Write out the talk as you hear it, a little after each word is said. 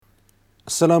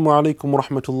Assalamu alaikum wa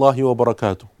rahmatullahi wa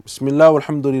barakatuh. Bismillah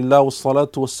walhamdulillah wa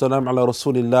salatu wa salam ala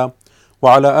rasulillah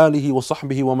wa ala alihi wa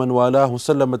sahbihi wa man walahu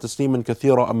sallama tasliman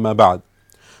kathira amma ba'd.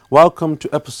 Welcome to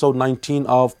episode 19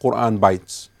 of Quran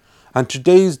Bites. And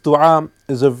today's dua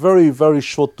is a very, very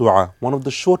short dua. One of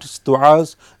the shortest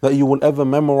duas that you will ever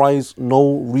memorize,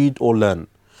 know, read or learn.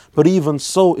 But even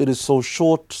so, it is so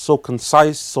short, so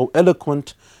concise, so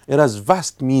eloquent. It has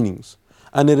vast meanings.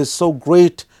 And it is so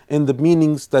great in the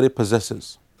meanings that it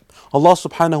possesses. Allah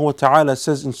subhanahu wa ta'ala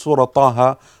says in Surah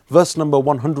Taha, verse number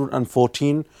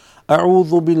 114,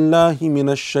 أعوذ بالله من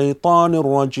الشيطان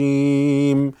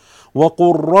الرجيم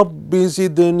وقل رب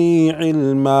زدني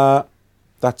علما.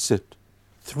 That's it.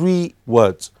 3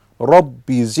 words.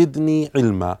 Rabbi zidni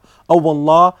ilma. Oh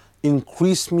Allah,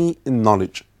 increase me in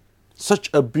knowledge. Such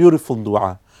a beautiful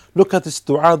dua. Look at this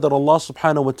dua that Allah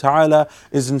subhanahu wa ta'ala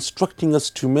is instructing us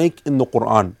to make in the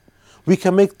Quran. We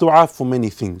can make dua for many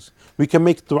things. We can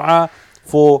make dua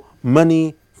for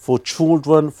money, for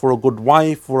children, for a good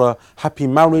wife, for a happy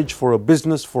marriage, for a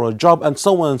business, for a job, and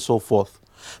so on and so forth.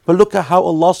 But look at how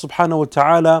Allah subhanahu wa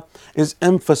ta'ala is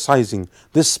emphasizing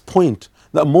this point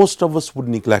that most of us would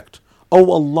neglect. Oh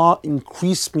Allah,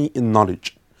 increase me in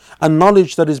knowledge. And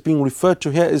knowledge that is being referred to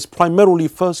here is primarily,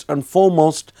 first and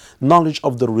foremost, knowledge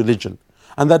of the religion.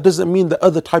 And that doesn't mean that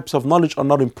other types of knowledge are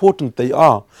not important, they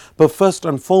are. But first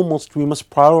and foremost, we must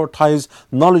prioritize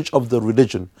knowledge of the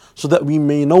religion, so that we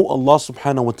may know Allah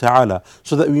subhanahu wa ta'ala,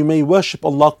 so that we may worship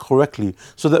Allah correctly,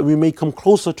 so that we may come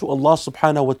closer to Allah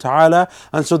subhanahu wa ta'ala,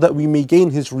 and so that we may gain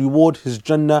His reward, His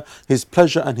Jannah, His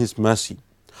pleasure and His mercy.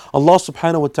 Allah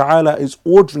subhanahu wa ta'ala is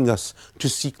ordering us to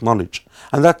seek knowledge.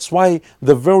 And that's why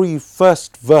the very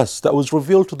first verse that was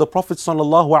revealed to the Prophet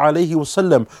sallallahu alaihi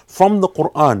wasallam from the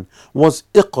Quran was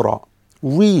Iqra,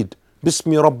 read,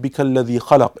 Bismi rabbika alladhi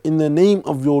khalaq, in the name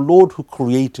of your Lord who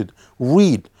created,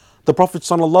 read. The Prophet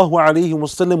sallallahu alaihi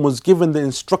wasallam was given the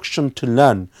instruction to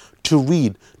learn, to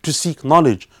read, to seek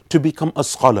knowledge, to become a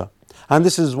scholar. And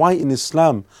this is why in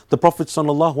Islam, the Prophet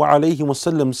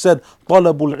ﷺ said,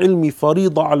 طَلَبُ الْعِلْمِ فَرِيضَ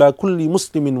عَلَى كُلِّ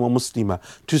مُسْلِمٍ وَمُسْلِمَةٍ.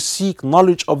 To seek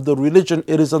knowledge of the religion,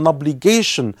 it is an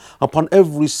obligation upon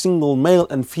every single male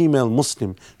and female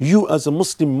Muslim. You as a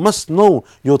Muslim must know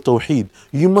your Tawheed.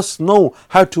 You must know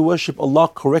how to worship Allah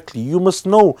correctly. You must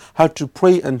know how to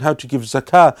pray and how to give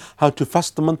zakah, how to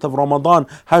fast the month of Ramadan,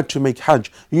 how to make hajj.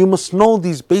 You must know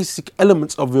these basic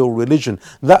elements of your religion.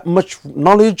 That much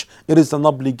knowledge, it is an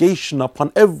obligation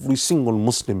upon every single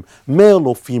Muslim, male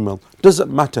or female,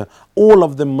 doesn't matter. All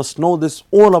of them must know this,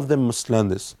 all of them must learn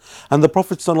this. And the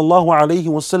Prophet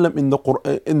ﷺ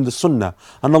in the Sunnah,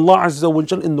 and Allah Azza wa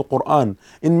Jal in the Quran,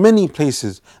 in many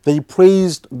places, they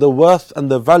praised the worth and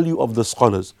the value of the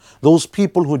scholars. Those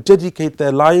people who dedicate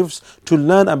their lives to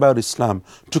learn about Islam,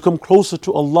 to come closer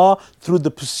to Allah through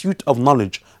the pursuit of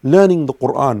knowledge, learning the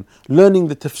Quran, learning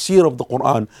the tafsir of the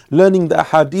Quran, learning the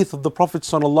ahadith of the Prophet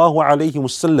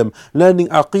ﷺ, learning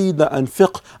aqidah and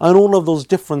fiqh and all of those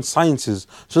different sciences,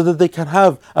 so that they can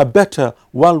have a better,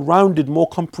 well-rounded, more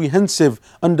comprehensive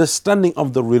understanding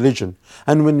of the religion.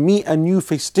 And when me and you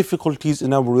face difficulties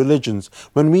in our religions,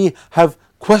 when we have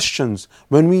questions,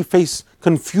 when we face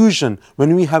confusion,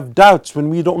 when we have doubts, when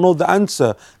we don't know the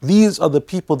answer, these are the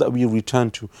people that we return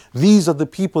to. These are the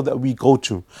people that we go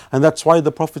to. And that's why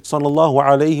the Prophet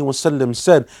ﷺ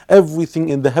said, everything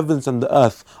in the heavens and the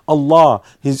earth, Allah,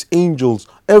 His angels,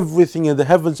 everything in the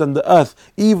heavens and the earth,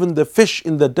 even the fish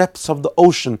in the depths of the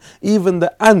ocean, even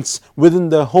the ants within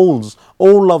their holes,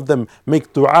 all of them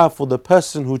make dua for the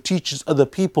person who teaches other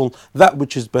people that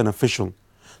which is beneficial.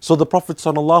 So the Prophet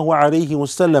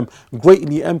ﷺ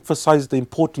greatly emphasized the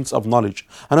importance of knowledge.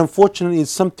 And unfortunately, it's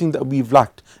something that we've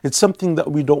lacked. It's something that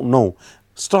we don't know.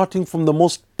 Starting from the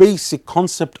most basic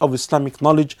concept of Islamic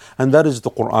knowledge, and that is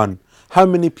the Quran. How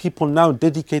many people now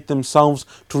dedicate themselves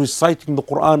to reciting the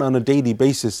Quran on a daily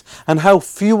basis? And how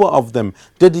fewer of them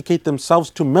dedicate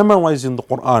themselves to memorizing the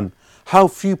Quran? How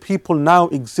few people now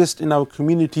exist in our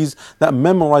communities that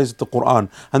memorize the Quran.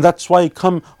 And that's why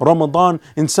come Ramadan,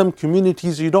 in some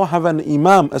communities you don't have an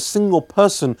imam, a single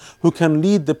person who can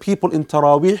lead the people in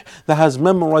Taraweeh that has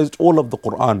memorized all of the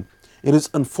Quran. It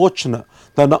is unfortunate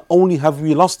that not only have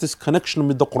we lost this connection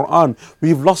with the Quran,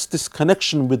 we've lost this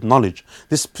connection with knowledge,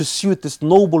 this pursuit, this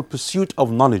noble pursuit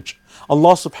of knowledge.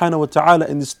 Allah subhanahu wa ta'ala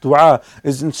in this dua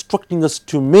is instructing us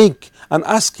to make and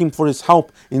ask Him for His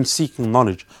help in seeking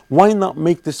knowledge. Why not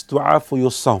make this dua for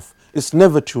yourself? It's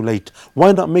never too late.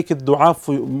 Why not make this dua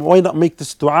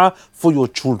for your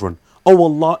children? Oh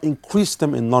Allah, increase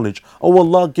them in knowledge. Oh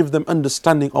Allah, give them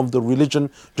understanding of the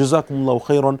religion. Jazakumullahu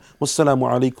khairan. Wassalamu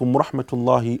alaikum wa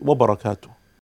rahmatullahi wa barakatuh.